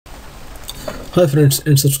Hi friends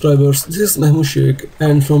and subscribers, this is Mahmoud Sheikh,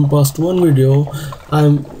 and from past one video I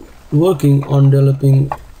am working on developing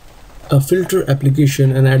a filter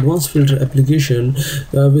application, an advanced filter application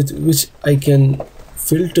with which I can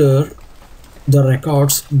filter the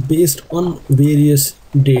records based on various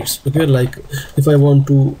dates. Okay, like if I want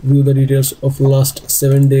to view the details of last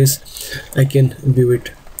 7 days, I can view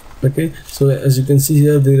it. Okay, so as you can see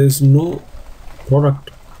here, there is no product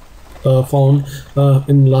found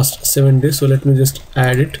in last 7 days, so let me just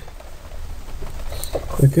add it.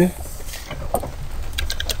 Okay,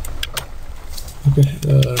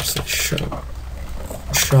 let's say Sham.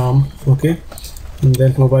 Okay, and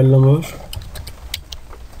then mobile number.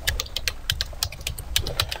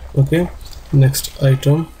 Okay, next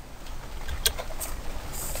item.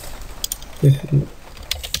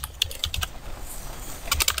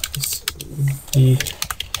 Okay,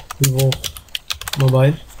 Vivo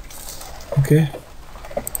mobile. Okay,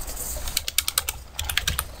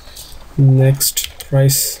 next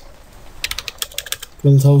price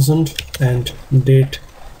 12,000 and date.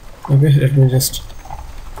 Okay, let me just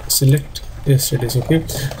select yesterday's. Okay,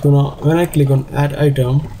 so now when I click on add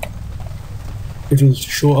item, it will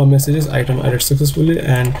show a messages item added successfully.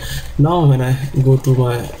 And now when I go to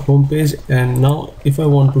my home page, and now if I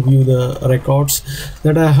want to view the records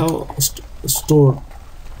that I have stored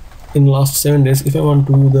in last 7 days, if I want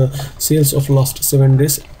to view the sales of last 7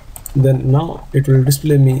 days, then now it will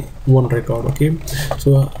display me one record. Okay,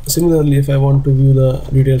 so similarly, if I want to view the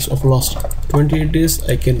details of last 28 days,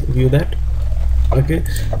 I can view that. Okay,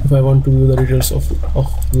 if I want to view the details of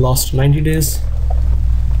last 90 days,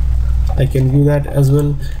 I can view that as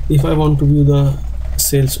well. If I want to view the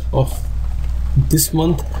sales of this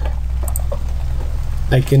month,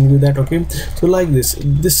 I can view that. Okay, so like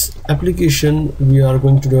this application we are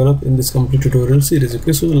going to develop in this complete tutorial series.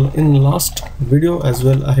 Okay, so in last video as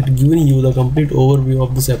well, I had given you the complete overview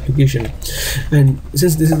of this application, and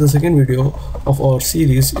since this is the second video of our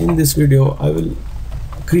series, in this video I will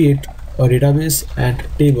create a database and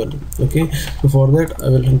table. Okay, so for that I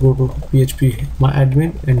will go to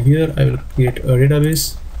phpmyadmin, and here I will create a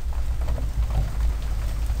database.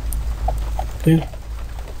 Okay,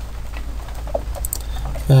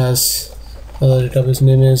 as the database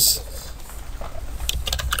name is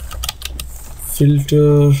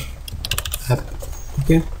filter app.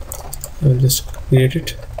 Okay, I will just create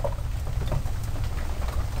it.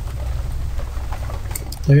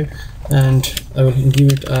 Okay, and I will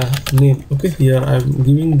give it a name. Okay, here I am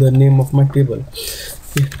giving the name of my table.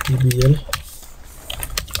 Okay,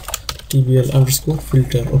 tbl underscore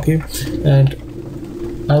filter. Okay, and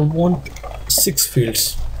I want 6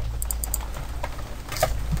 fields.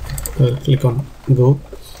 Click on go.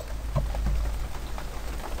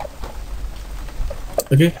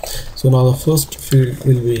 Okay, so now the first field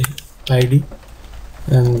will be ID,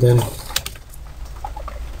 and then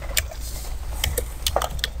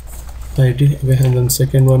ID. Okay, and then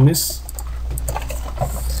second one is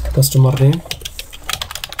customer name,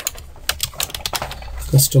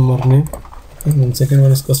 and then second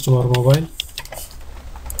one is customer mobile.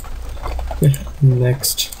 Okay,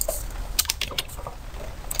 next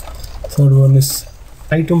third one is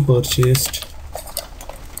item purchased.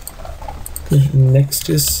 Okay, next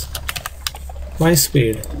is price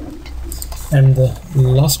paid, and the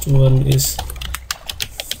last one is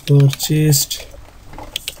purchased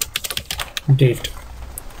date.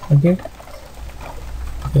 Okay,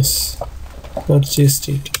 yes, purchase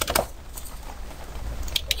date.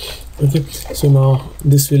 Okay, so now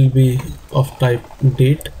this will be of type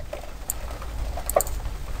date.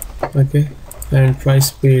 Okay, and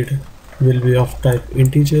price paid will be of type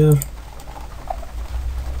integer.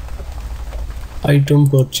 Item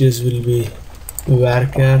purchase will be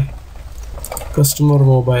varchar. Customer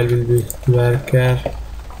mobile will be varchar,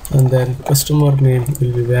 and then customer name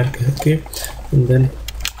will be varchar. Okay, and then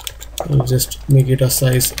I'll just make it a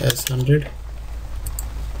size as 100.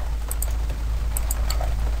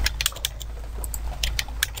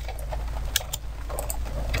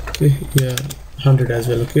 Okay, yeah, 100 as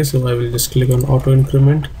well. Okay, so I will just click on auto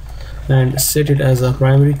increment and set it as a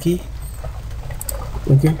primary key.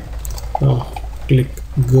 Okay, now click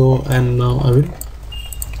go, and now I will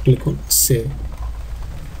click on save.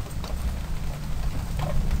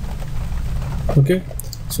 Okay,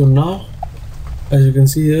 so now as you can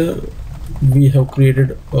see here, we have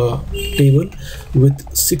created a table with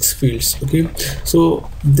 6 fields. Okay, so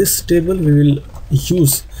this table we will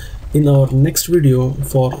use in our next video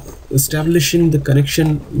for establishing the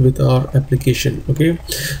connection with our application. Okay,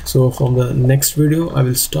 so from the next video I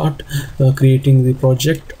will start creating the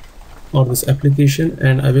project or this application,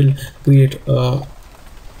 and I will create a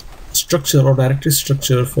structure or directory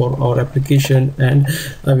structure for our application, and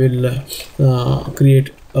I will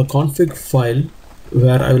create a config file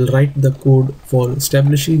where I will write the code for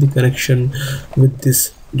establishing the connection with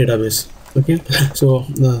this database. Okay, so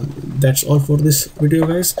that's all for this video,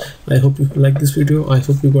 guys. I hope you like this video. I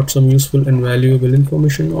hope you got some useful and valuable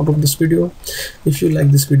information out of this video. If you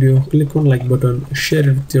like this video, click on like button, share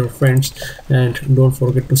it with your friends, and don't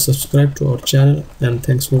forget to subscribe to our channel. And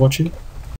thanks for watching.